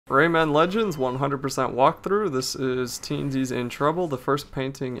Rayman Legends 100% walkthrough. This is Teensies in Trouble, the first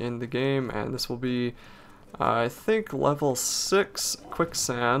painting in the game, and this will be, I think, level 6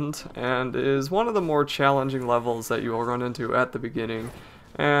 Quicksand, and is one of the more challenging levels that you will run into at the beginning.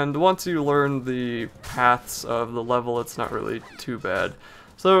 And once you learn the paths of the level, it's not really too bad.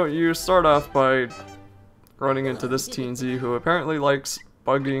 So you start off by running into this Teensy who apparently likes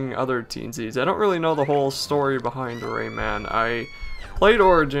bugging other Teensies. I don't really know the whole story behind Rayman. I played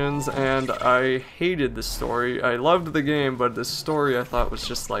Origins and I hated the story. I loved the game, but the story I thought was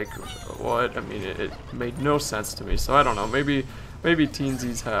just like, what? I mean, it made no sense to me. So I don't know. Maybe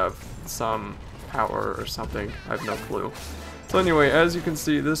Teensies have some power or something. I have no clue. So anyway, as you can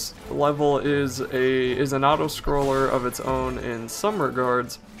see, this level is an auto-scroller of its own in some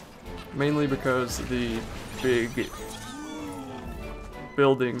regards, mainly because the big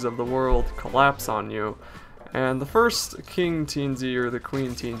buildings of the world collapse on you. And the first King Teensy, or the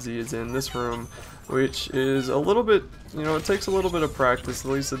Queen Teensy, is in this room, which is a little bit, you know, it takes a little bit of practice,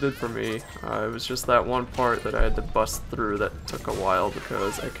 at least it did for me. It was just that one part that I had to bust through that took a while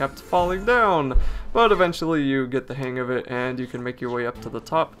because I kept falling down. But eventually you get the hang of it and you can make your way up to the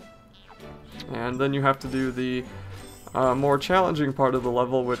top. And then you have to do the more challenging part of the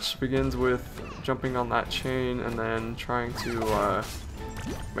level, which begins with jumping on that chain and then trying to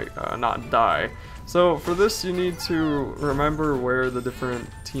not die. So for this you need to remember where the different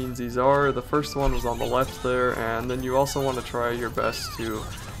Teensies are. The first one was on the left there, and then you also want to try your best to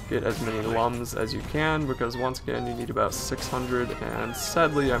get as many lums as you can, because once again you need about 600, and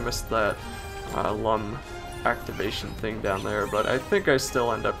sadly I missed that lum activation thing down there, but I think I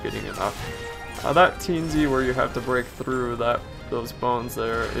still end up getting enough. That Teensy where you have to break through those bones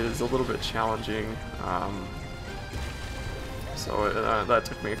there is a little bit challenging. So that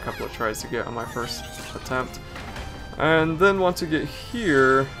took me a couple of tries to get on my first attempt. And then once you get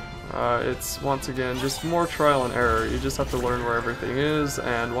here, it's once again just more trial and error. You just have to learn where everything is,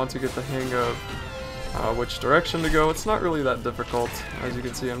 and once you get the hang of which direction to go, it's not really that difficult. As you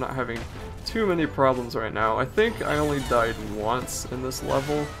can see, I'm not having too many problems right now. I think I only died once in this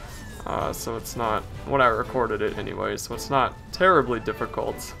level, so it's not, when I recorded it anyway, so it's not terribly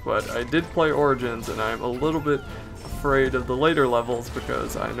difficult. But I did play Origins, and I'm a little bit afraid of the later levels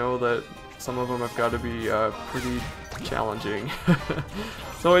because I know that some of them have got to be pretty challenging.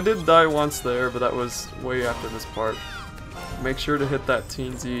 So I did die once there, but that was way after this part. Make sure to hit that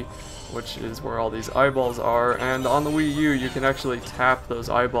Teensy, which is where all these eyeballs are, and on the Wii U you can actually tap those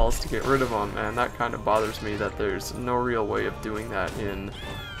eyeballs to get rid of them, and that kind of bothers me that there's no real way of doing that in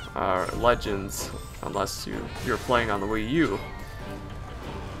Legends unless you're playing on the Wii U.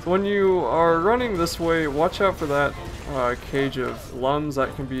 So when you are running this way, watch out for that cage of lums.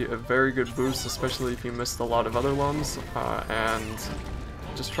 That can be a very good boost, especially if you missed a lot of other lums, and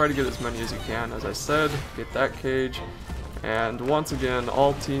just try to get as many as you can. As I said, get that cage, and once again,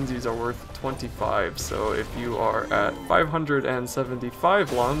 all Teensies are worth 25, so if you are at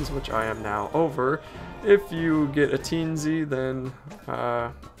 575 lums, which I am now over, if you get a Teensy, then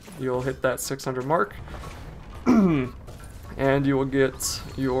you'll hit that 600 mark. And you will get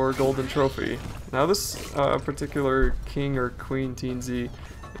your golden trophy. Now this particular King or Queen Teensy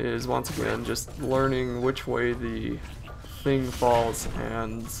is once again just learning which way the thing falls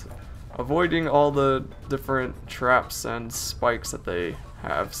and avoiding all the different traps and spikes that they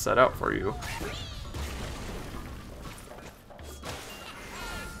have set out for you.